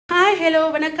Hi, hello,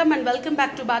 vanakkam and welcome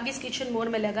back to Bagi's Kitchen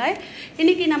Mormilagai.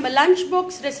 இன்னைக்கு நம்ம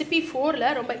Lunchbox recipe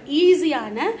 4ல ரொம்ப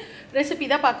ஈஸியான ரெசிபி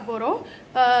தான் பார்க்க போறோம்.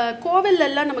 கோவில்ல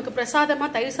எல்லாம் நமக்கு பிரசாதமா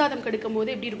தயிர் சாதம்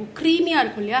கிடைக்கும்போது எப்படி இருக்கும், க்ரீமியா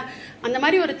இருக்கும் இல்லையா? அந்த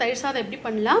மாதிரி ஒரு தயிர் சாதம் எப்படி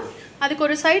பண்ணலாம்? அதுக்கு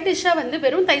ஒரு சைடு டிஷ்ஷா வந்து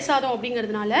வெறும் தயிர் சாதம்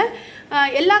அப்படிங்கிறதுனால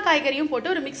எல்லா காய்கறியும்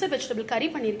போட்டு ஒரு மிக்சட் வெஜிடபிள் கறி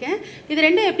பண்ணியிருக்கேன். இது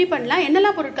ரெண்டும் எப்படி பண்ணலாம்,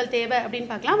 என்னெல்லாம் பொருட்கள் தேவை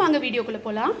அப்படின்னு பார்க்கலாம். வாங்க வீடியோக்குள்ள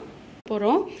போகலாம்.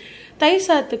 தயிர்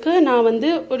சாதத்துக்கு நான் வந்து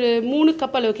ஒரு 3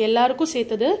 கப் அளவுக்கு எல்லாருக்கும்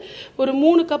சேர்த்தது ஒரு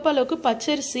 3 கப் அளவுக்கு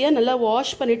பச்சரிசியை நல்லா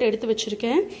வாஷ் பண்ணிட்டு எடுத்து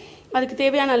வச்சிருக்கேன். அதுக்கு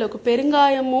தேவையான அளவுக்கு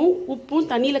பெருங்காயமும் உப்பும்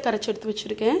தண்ணியில் கரைச்சி எடுத்து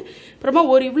வச்சிருக்கேன். அப்புறமா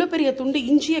ஒரு இவ்வளோ பெரிய துண்டு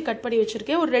இஞ்சியை கட் பண்ணி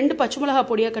வச்சிருக்கேன். ஒரு 2 பச்சை மிளகா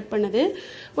பொடியாக கட் பண்ணது.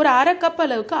 ஒரு அரை கப்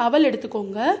அளவுக்கு அவல்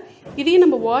எடுத்துக்கோங்க. இதையும்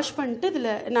நம்ம வாஷ் பண்ணிட்டு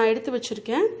இதில் நான் எடுத்து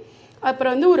வச்சிருக்கேன்.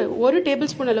 அப்புறம் வந்து ஒரு டேபிள்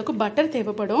ஸ்பூன் அளவுக்கு பட்டர்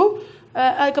தேவைப்படும்.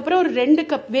 அதுக்கப்புறம் ஒரு 2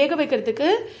 கப் வேக வைக்கிறதுக்கு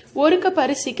 1 கப்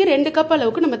அரிசிக்கு 2 கப்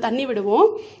அளவுக்கு நம்ம தண்ணி விடுவோம்.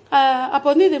 அப்போ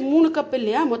வந்து இது 3 கப்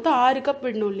இல்லையா, மொத்தம் 6 கப்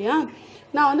விடணும் இல்லையா.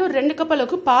 நான் வந்து ஒரு 2 கப்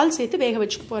அளவுக்கு பால் சேர்த்து வேக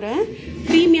வச்சுக்க போகிறேன்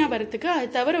க்ரீமியாக வரத்துக்கு. அது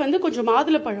தவிர வந்து கொஞ்சம்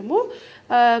மாதுளப்பழமும்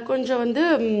கொஞ்சம் வந்து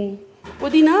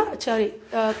புதினா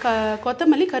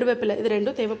கொத்தமல்லி கருவேப்பிலை இது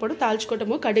ரெண்டும் தேவைப்படும். தாளிச்சு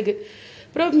கொட்டமும் கடுகு.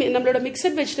 அப்புறம் நம்மளோட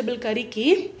மிக்சட் வெஜிடபிள் கறிக்கு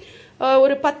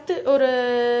ஒரு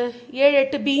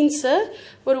 7-8 பீன்ஸு,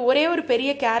 ஒரே ஒரு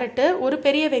பெரிய கேரட்டு, ஒரு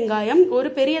பெரிய வெங்காயம், ஒரு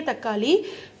பெரிய தக்காளி,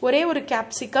 ஒரு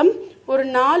கேப்சிகம், ஒரு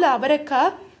 4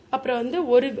 அவரைக்காய், அப்புறம் வந்து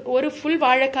ஒரு ஃபுல்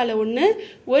வாழைக்காயில் ஒன்று,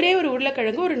 ஒரு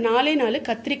உருளைக்கிழங்கு, ஒரு 4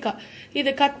 கத்திரிக்காய்.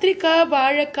 இது கத்திரிக்காய்,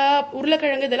 வாழைக்காய்,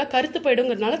 உருளைக்கிழங்கு இதெல்லாம் கருத்து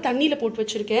போயிடுங்கிறதுனால தண்ணியில் போட்டு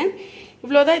வச்சுருக்கேன்.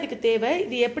 இவ்வளோதான் இதுக்கு தேவை.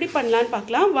 இது எப்படி பண்ணலான்னு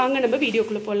பார்க்கலாம். வாங்க நம்ம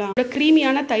வீடியோக்குள்ளே போகலாம்.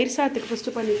 க்ரீமியான தயிர் சாதத்துக்கு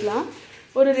ஃபஸ்ட்டு பண்ணிக்கலாம்.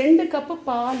 ஒரு 2 கப்பு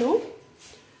பாலும்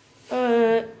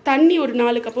தண்ணி ஒரு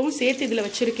 4 கப்பும் சேர்த்து இதில்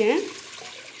வச்சுருக்கேன்.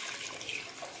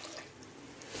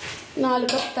 4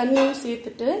 கப் தண்ணியும்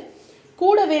சேர்த்துட்டு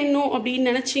கூட வேணும் அப்படின்னு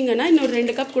நினச்சிங்கன்னா இன்னொரு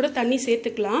 2 கப் கூட தண்ணி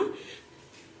சேர்த்துக்கலாம்.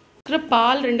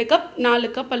 பால் 2 கப்,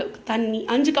 4 கப் அளவுக்கு தண்ணி,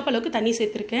 5 கப் அளவுக்கு தண்ணி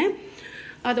சேர்த்துருக்கேன்.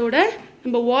 அதோட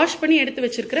நம்ம வாஷ் பண்ணி எடுத்து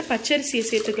வச்சிருக்கிற பச்சரிசியை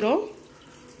சேர்த்துக்கிறோம்.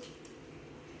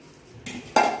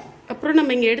 அப்புறம்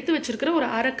நம்ம இங்கே எடுத்து வச்சிருக்கிற ஒரு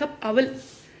அரை கப்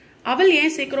அவல்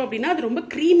ஏன் சேர்க்குறோம் அப்படின்னா அது ரொம்ப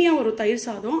க்ரீமியாக ஒரு தயிர்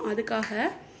சாதம், அதுக்காக.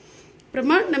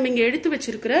 அப்புறமா நம்ம இங்கே எடுத்து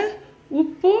வச்சிருக்கிற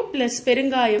உப்பு ப்ளஸ்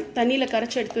பெருங்காயம் தண்ணியில்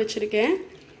கரைச்சி எடுத்து வச்சுருக்கேன்.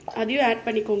 அதையும் ஆட்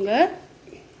பண்ணிக்கோங்க.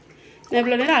 நான்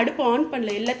இவ்வளோ நேரம் அடுப்பு ஆன்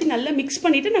பண்ணல, எல்லாத்தையும் நல்லா மிக்ஸ்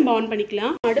பண்ணிவிட்டு நம்ம ஆன்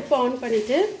பண்ணிக்கலாம். அடுப்பு ஆன்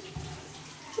பண்ணிவிட்டு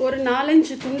ஒரு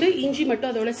 4-5 துண்டு இஞ்சி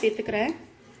மட்டும் அதோட சேர்த்துக்கிறேன்.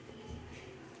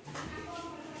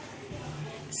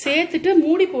 சேர்த்துட்டு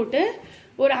மூடி போட்டு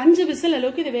ஒரு 5 விசில்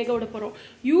அளவுக்கு இதை வேக விட போகிறோம்.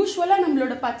 யூஸ்வலாக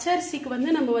நம்மளோட பச்சரிசிக்கு வந்து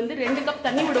நம்ம வந்து 2 கப்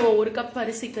தண்ணி விடுவோம் 1 கப்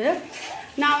அரிசிக்கு.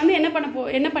 நான் வந்து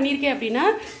என்ன பண்ணியிருக்கேன் அப்படின்னா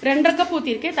 2.5 கப்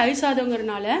ஊற்றிருக்கேன். தயிர்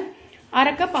சாதங்கிறதுனால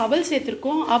அரை கப் அவல்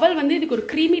சேர்த்துருக்கோம். அவல் வந்து இதுக்கு ஒரு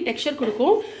க்ரீமி டெக்ஸ்சர்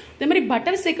கொடுக்கும். இதே மாதிரி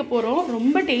பட்டர் சேர்க்க போகிறோம்,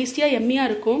 ரொம்ப டேஸ்டியாக எம்மியாக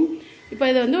இருக்கும். இப்போ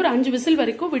இதை வந்து ஒரு 5 விசில்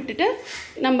வரைக்கும் விட்டுட்டு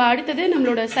நம்ம அடுத்தது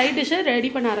நம்மளோட சைட் டிஷ்ஷை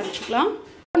ரெடி பண்ண ஆரம்பிச்சுக்கலாம்.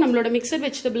 நம்மளோட மிக்சட்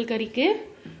வெஜிடபிள் கறிக்கு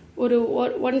ஒரு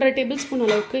 1.5 டேபிள் ஸ்பூன்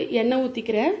அளவுக்கு எண்ணெய்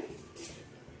ஊற்றிக்கிறேன்.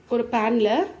 ஒரு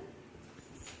பேனில்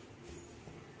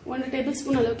 1 டேபிள்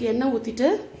ஸ்பூன் அளவுக்கு எண்ணெய் ஊற்றிட்டு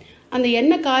அந்த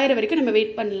எண்ணெய் காயிற வரைக்கும் நம்ம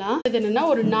வெயிட் பண்ணலாம். இது என்னென்னா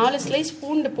ஒரு 4 ஸ்லைஸ்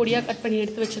பூண்டு பொடியாக கட் பண்ணி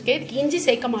எடுத்து வச்சுருக்கேன். இதுக்கு இஞ்சி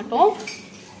சேர்க்க மாட்டோம்.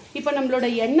 இப்போ நம்மளோட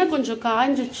எண்ணெய் கொஞ்சம்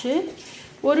காஞ்சிச்சு.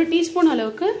 1 டீஸ்பூன்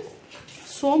அளவுக்கு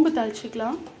சோம்பு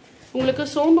தாளிச்சிக்கலாம். உங்களுக்கு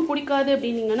சோம்பு பிடிக்காது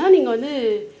அப்படின்னீங்கன்னா நீங்கள் வந்து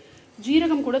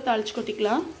ஜீரகம் கூட தாளிச்சு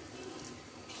கொட்டிக்கலாம்.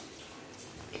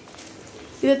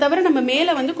 இதை தவிர நம்ம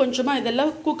மேலே வந்து கொஞ்சமாக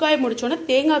இதெல்லாம் குக்காய முடிச்சோன்னா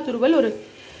தேங்காய் துருவல் ஒரு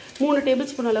 3 டேபிள்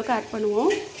ஸ்பூன் அளவுக்கு ஆட் பண்ணுவோம்.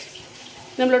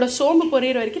 நம்மளோட சோம்பு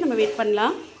பொரியிற வரைக்கும் நம்ம வெயிட்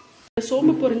பண்ணலாம்.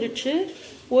 சோம்பு பொரிஞ்சிடுச்சு.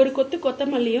 ஒரு கொத்து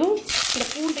கொத்தமல்லியும் இந்த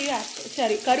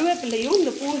பூண்டையும் கருவேப்பிலையும்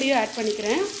இந்த பூண்டையும் ஆட்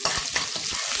பண்ணிக்கிறேன்.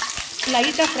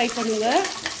 லைட்டாக ஃப்ரை பண்ணுங்க.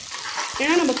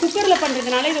 ஏன்னா நம்ம குக்கரில்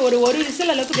பண்ணுறதுனால இது ஒரு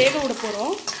விசில் அளவுக்கு வேக விட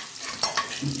போகிறோம்.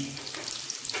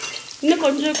 இன்னும்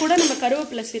கொஞ்சம் கூட நம்ம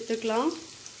கருவேப்பிலை சேர்த்துக்கலாம்.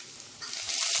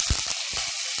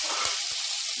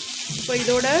 இப்போ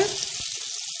இதோட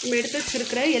நம்ம எடுத்து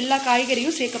வச்சுருக்கிற எல்லா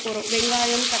காய்கறியும் சேர்க்க போகிறோம்.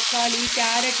 வெங்காயம், தக்காளி,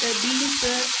 கேரட்டு,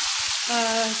 பீன்ஸு,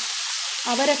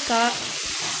 அவரைக்காய்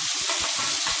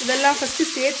இதெல்லாம் ஃபஸ்ட்டு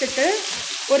சேர்த்துட்டு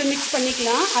ஒரு மிக்ஸ்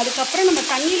பண்ணிக்கலாம். அதுக்கப்புறம் நம்ம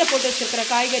தண்ணியில் போட்டு வச்சுருக்கிற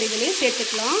காய்கறிகளையும்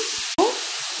சேர்த்துக்கலாம்.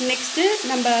 நெக்ஸ்ட்டு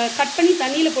நம்ம கட் பண்ணி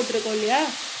தண்ணியில் போட்டிருக்கோம் இல்லையா,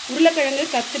 உருளைக்கிழங்கு,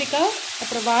 கத்திரிக்காய்,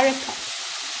 அப்புறம் வாழைக்காய்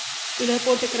இதை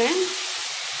போட்டுக்கிறேன்.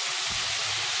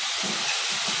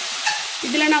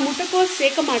 இதில் நான் முட்டைக்கோஸ்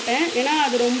சேர்க்க மாட்டேன், ஏன்னா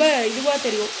அது ரொம்ப இதுவாக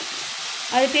தெரியும்,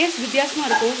 அது டேஸ்ட் வித்தியாசமாக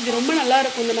இருக்கும். இது ரொம்ப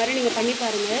நல்லாயிருக்கும். இந்த மாதிரி நீங்கள் பண்ணி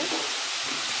பாருங்கள்.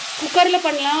 குக்கரில்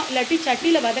பண்ணலாம், இல்லாட்டி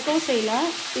சட்டியில் வதக்கவும் செய்யலாம்.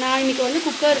 நான் இன்றைக்கி வந்து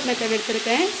குக்கர் மெத்தட்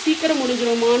எடுத்திருக்கேன். சீக்கிரம்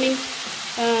முடிஞ்சிடும் மார்னிங்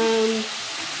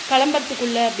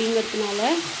கிளம்புறதுக்குள்ளே அப்படிங்கிறதுனால.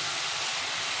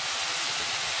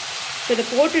 இதை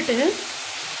போட்டுட்டு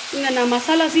இங்கே நான்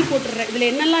மசாலாஸையும் போட்டுடுறேன். இதில்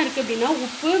என்னெல்லாம் இருக்குது அப்படின்னா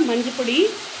உப்பு, மஞ்சள் பொடி,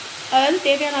 அதாவது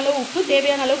தேவையான அளவு உப்பு,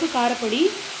 தேவையான அளவுக்கு காரப்பொடி,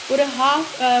 ஒரு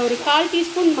 1/4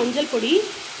 டீஸ்பூன் மஞ்சள் பொடி,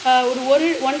 ஒரு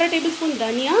 1.5 டேபிள் ஸ்பூன்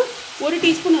தனியா, 1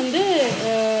 டீஸ்பூன் வந்து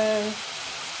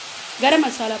கரம்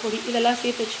மசாலா பொடி, இதெல்லாம்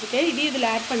சேர்த்து வச்சுருக்கேன்.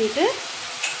 இதில் ஆட் பண்ணிவிட்டு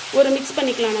ஒரு மிக்ஸ்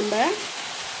பண்ணிக்கலாம். நம்ம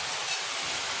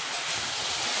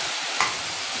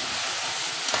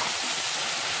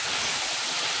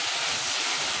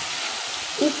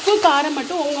உப்பு காரம்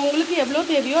மட்டும் உங்களுக்கு எவ்வளோ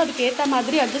தேவையோ அதுக்கு ஏற்ற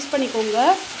மாதிரி அட்ஜஸ்ட் பண்ணிக்கோங்க.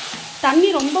 தண்ணி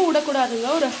ரொம்ப விடக்கூடாதுங்க.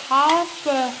 ஒரு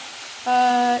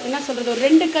என்ன சொல்கிறது, ஒரு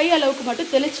 2 கை அளவுக்கு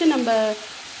மட்டும் தெளித்து நம்ம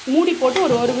மூடி போட்டு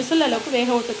ஒரு விசில் அளவுக்கு வேக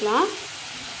விட்டுக்கலாம்.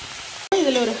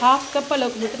 இதில் ஒரு 1/2 கப்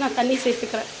அளவுக்கு மட்டும் நான் தண்ணி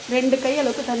சேர்த்துக்கிறேன். 2 கை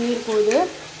அளவுக்கு தண்ணீர் போகுது.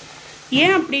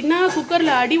 ஏன் அப்படின்னா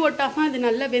குக்கரில் அடி ஒட்டாமல் அது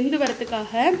நல்லா வெந்து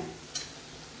வரத்துக்காக.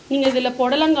 நீங்கள் இதில்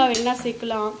புடலங்காய் வேணால்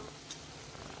சேர்க்கலாம்,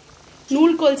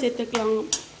 நூல்கோல் சேர்த்துக்கலாம்,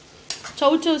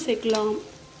 சவுச்சவு சேர்க்கலாம்.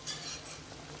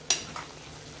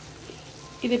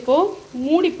 இது இப்போது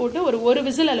மூடி போட்டு ஒரு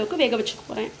விசில் அளவுக்கு வேக வச்சுக்க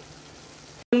போகிறேன்.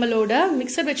 நம்மளோட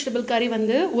மிக்சட் வெஜிடபிள் கறி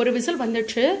வந்து ஒரு விசில்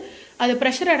வந்துடுச்சு. அது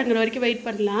ப்ரெஷர் அடங்குற வரைக்கும் வெயிட்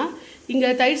பண்ணலாம். இங்கே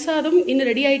தயிர் சாதம் இன்னும்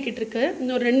ரெடி ஆகிக்கிட்டு இருக்கு.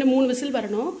 இன்னும் ஒரு 2-3 விசில்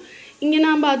வரணும். இங்கே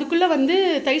நாம் அதுக்குள்ளே வந்து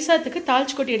தயிர் சாதத்துக்கு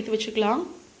தாளிச்சு கொட்டி எடுத்து வச்சுக்கலாம்.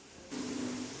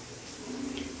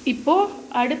 இப்போது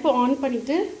அடுப்பு ஆன்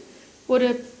பண்ணிவிட்டு ஒரு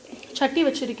சட்டி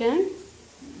வச்சுருக்கேன்.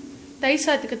 தயிர்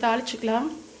சாதத்துக்கு தாளிச்சுக்கலாம்.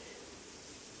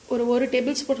 ஒரு 1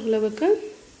 டேபிள் ஸ்பூன் அளவுக்கு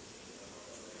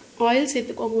ஆயில்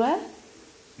சேர்த்துக்கோங்க.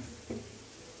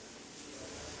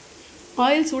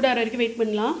 ஆயில் சூடாகிற வரைக்கும் வெயிட்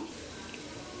பண்ணலாம்.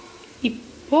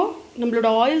 இப்போது நம்மளோட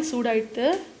ஆயில் சூடாகிட்டு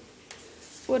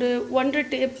ஒரு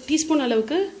 1.5 டீஸ்பூன்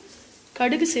அளவுக்கு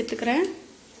கடுகு சேர்த்துக்கிறேன்.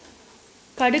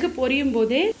 கடுகு பொரியும்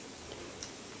போதே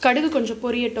கடுகு கொஞ்சம்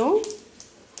பொரியட்டும்.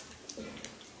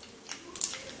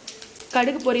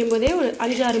 கடுகு பொரியும் போதே ஒரு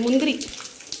 5-6 முந்திரி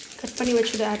கட் பண்ணி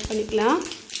வச்சுட்டு ஆட் பண்ணிக்கலாம்.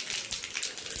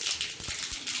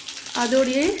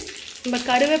 அதோடையே நம்ம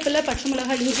கருவேப்பிலை, பச்சை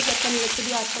மிளகாய், இஞ்சி கட் பண்ணி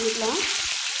வச்சுட்டு ஆட் பண்ணிக்கலாம்.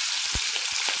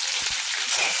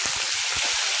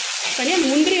 பண்ணி அந்த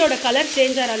முந்திரியோட கலர்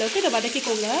சேஞ்ச் ஆகிற அளவுக்கு இதை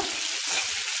வதக்கிக்கோங்க.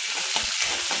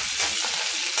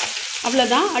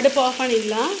 அவ்வளோதான், அடுப்பு ஆஃப்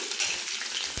பண்ணிடலாம்.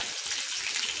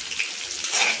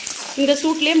 இந்த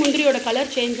சூட்லேயே முந்திரியோட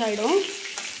கலர் சேஞ்ச் ஆகிடும்.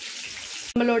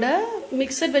 நம்மளோட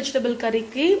மிக்சட் வெஜிடபிள்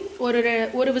கறிக்கு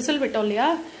ஒரு விசில் விட்டோம் இல்லையா,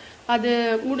 அது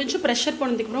முடிஞ்சு ப்ரெஷர்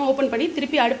போனதுக்கப்புறம் ஓப்பன் பண்ணி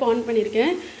திருப்பி அடுப்பு ஆன்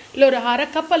பண்ணியிருக்கேன். இல்லை ஒரு 1/2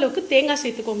 கப் அளவுக்கு தேங்காய்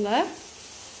சேர்த்துக்கோங்க.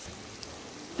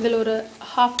 இதில் ஒரு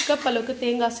 1/2 கப் அளவுக்கு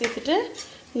தேங்காய் சேர்த்துட்டு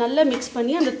நல்லா மிக்ஸ்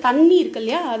பண்ணி அந்த தண்ணி இருக்கு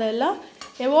இல்லையா அதெல்லாம்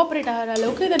எவாப்ரேட் ஆகிற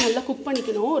அளவுக்கு இதை நல்லா குக்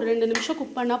பண்ணிக்கணும். ஒரு 2 நிமிஷம்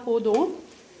குக் பண்ணால் போதும்.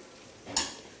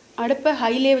 அடுப்பை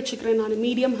ஹைலே வச்சுக்கிறேன், நான்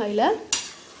மீடியம் ஹையில்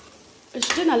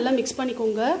வச்சுட்டு நல்லா மிக்ஸ்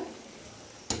பண்ணிக்கோங்க.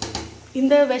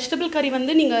 இந்த வெஜிடபிள் கறி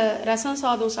வந்து நீங்கள் ரசம்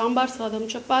சாதம், சாம்பார் சாதம்,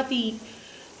 சப்பாத்தி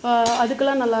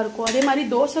அதுக்கெல்லாம் நல்லாயிருக்கும். அதே மாதிரி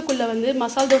தோசைக்குள்ளே வந்து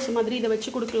மசால் தோசை மாதிரி இதை வச்சு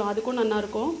கொடுக்கலாம், அதுக்கும்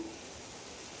நல்லாயிருக்கும்.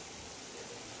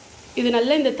 இது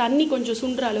நல்லா இந்த தண்ணி கொஞ்சம்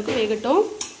சுண்டுற அளவுக்கு வேகட்டும்.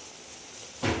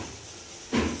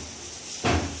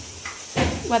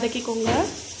 வதக்கிக்கோங்க.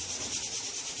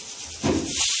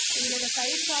 இதோட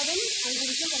தயிர் சாதம் 5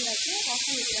 நிமிஷம் வந்தாச்சு, ஆஃப்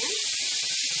பண்ணிக்கிறேன்.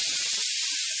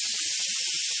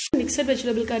 மிக்சட்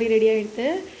வெஜிடபிள் கறி ரெடி ஆகிடுது.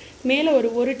 மேலே ஒரு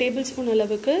 1 டேபிள் ஸ்பூன்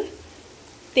அளவுக்கு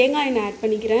தேங்காய் எண்ணெய் ஆட்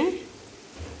பண்ணிக்கிறேன்.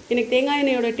 எனக்கு தேங்காய்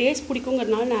எண்ணெயோட டேஸ்ட்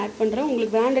பிடிக்குங்கிறதுனால நான் ஆட் பண்ணுறேன்.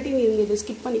 உங்களுக்கு வேண்டாட்டி நீங்கள் இதை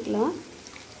ஸ்கிப் பண்ணிக்கலாம்.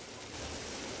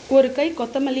 ஒரு கை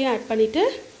கொத்தமல்லியும் ஆட் பண்ணிவிட்டு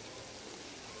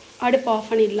அடுப்பு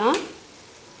ஆஃப் பண்ணிடலாம்.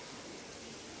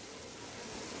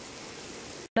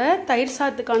 தயிர்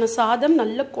சாதத்துக்கான சாதம்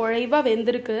நல்ல குழைவாக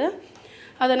வெந்திருக்கு.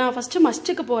 அதை நான் ஃபஸ்ட்டு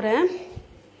மசிச்சுக்க போகிறேன்.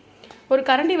 ஒரு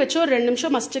கரண்டி வச்சு ஒரு 2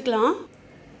 நிமிஷம் மசிச்சுக்கலாம்.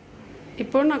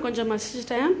 இப்போ நான் கொஞ்சம்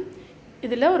மசிச்சிட்டேன்.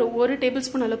 இதில் ஒரு டேபிள்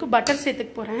ஸ்பூன் அளவுக்கு பட்டர்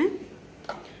சேர்த்துக்க போகிறேன்.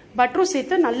 பட்டரும்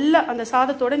சேர்த்து நல்லா அந்த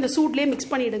சாதத்தோடு இந்த சூட்லேயே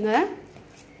மிக்ஸ் பண்ணிவிடுங்க.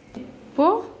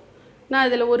 இப்போது நான்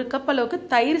இதில் 1 கப் அளவுக்கு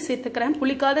தயிர் சேர்த்துக்கிறேன்,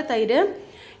 புளிக்காத தயிர்.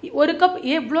 1 கப்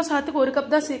எவ்வளோ சாதத்துக்கு 1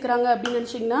 கப் தான் சேர்க்குறாங்க அப்படின்னு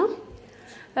நினச்சிங்கன்னா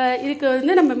இதுக்கு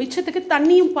வந்து நம்ம மிச்சத்துக்கு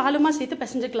தண்ணியும் பாலுமா சேர்த்து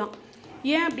பிசைஞ்சிக்கலாம்.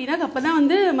 ஏன் அப்படின்னா அப்போ தான்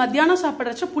வந்து மத்தியானம்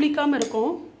சாப்பிட்றச்ச புளிக்காமல்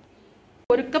இருக்கும்.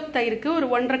 1 கப் தயிருக்கு ஒரு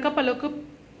 1.5 கப் அளவுக்கு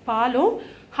பாலும்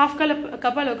 1/2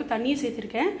 கப் அளவுக்கு தண்ணியும்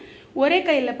சேர்த்துருக்கேன். ஒரே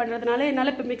கையில் பண்ணுறதுனால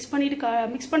என்னால் இப்போ மிக்ஸ்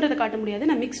பண்ணுறதை காட்ட முடியாது.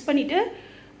 நான் மிக்ஸ் பண்ணிவிட்டு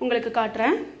உங்களுக்கு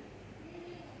காட்டுறேன்.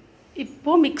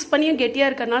 இப்போது மிக்ஸ் பண்ணியும் கெட்டியாக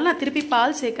இருக்கிறதுனால நான் திருப்பி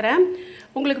பால் சேர்க்குறேன்.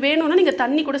 உங்களுக்கு வேணும்னா நீங்கள்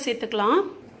தண்ணி கூட சேர்த்துக்கலாம்.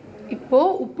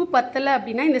 இப்போது உப்பு பத்தலை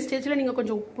அப்படின்னா இந்த ஸ்டேஜில் நீங்கள்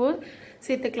கொஞ்சம் உப்பு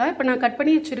சேர்த்துக்கலாம். இப்போ நான் கட்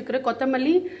பண்ணி வச்சுருக்கிற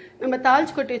கொத்தமல்லி, நம்ம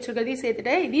தாளிச்சு கொட்டி வச்சுருக்கிறதையும்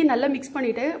சேர்த்துட்டேன். இதையும் நல்லா மிக்ஸ்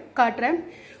பண்ணிவிட்டு காட்டுறேன்.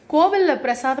 கோவிலில்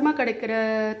பிரசாதமாக கிடைக்கிற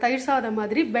தயிர் சாதம்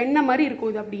மாதிரி வெண்ணெய் மாதிரி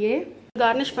இருக்கும். இது அப்படியே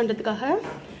கார்னிஷ் பண்ணுறதுக்காக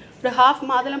ஒரு 1/2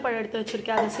 மாதுளம்பழம் எடுத்து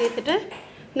வச்சுருக்கேன். அதை சேர்த்துட்டு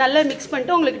நல்லா மிக்ஸ்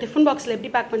பண்ணிட்டு உங்களுக்கு டிஃபன் பாக்ஸில்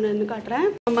எப்படி பேக் பண்ணுறதுன்னு காட்டுறேன்.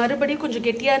 மறுபடியும் கொஞ்சம்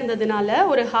கெட்டியாக இருந்ததுனால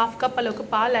ஒரு 1/2 கப் அளவுக்கு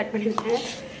பால் ஆட் பண்ணியிருக்கேன்.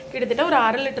 கிட்டத்தட்ட ஒரு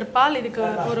 1/2 லிட்டர் பால், இதுக்கு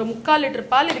ஒரு 3/4 லிட்டர்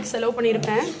பால் இதுக்கு செலவு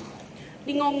பண்ணியிருப்பேன்.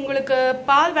 நீங்கள் உங்களுக்கு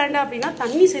பால் வேண்டாம் அப்படின்னா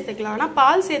தண்ணி சேர்த்துக்கலாம். ஆனால்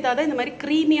பால் சேர்த்தா தான் இந்த மாதிரி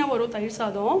க்ரீமியாக வரும் தயிர்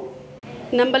சாதம்.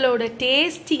 நம்மளோட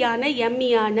டேஸ்டியான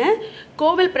எம்மியான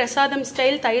கோவில் பிரசாதம்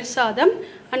ஸ்டைல் தயிர் சாதம்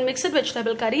அண்ட் மிக்சட்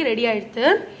வெஜிடபிள் கறி ரெடி ஆகிடுது.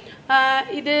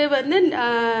 இது வந்து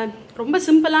ரொம்ப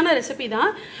சிம்பிளான ரெசிபி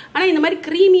தான். ஆனால் இந்த மாதிரி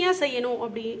க்ரீமியாக செய்யணும்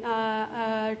அப்படி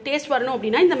டேஸ்ட் வரணும்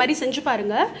அப்படின்னா இந்த மாதிரி செஞ்சு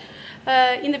பாருங்கள்.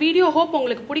 இந்த வீடியோ ஹோப்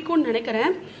உங்களுக்கு பிடிக்கும்னு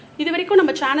நினைக்கிறேன். இது வரைக்கும்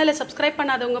நம்ம சேனலை சப்ஸ்கிரைப்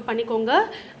பண்ணாதவங்க பண்ணிக்கோங்க.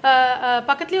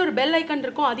 பக்கத்துலேயே ஒரு பெல் ஐக்கன்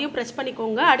இருக்கும், அதையும் ப்ரெஸ்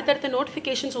பண்ணிக்கோங்க. அடுத்தடுத்த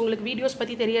நோட்டிஃபிகேஷன்ஸ் உங்களுக்கு வீடியோஸ்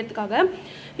பற்றி தெரியறதுக்காக.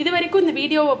 இது வரைக்கும் இந்த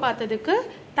வீடியோவை பார்த்ததுக்கு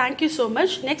தேங்க்யூ ஸோ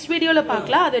மச். நெக்ஸ்ட் வீடியோவில்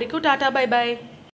பார்க்கலாம். அது வரைக்கும் டாடா பை பை.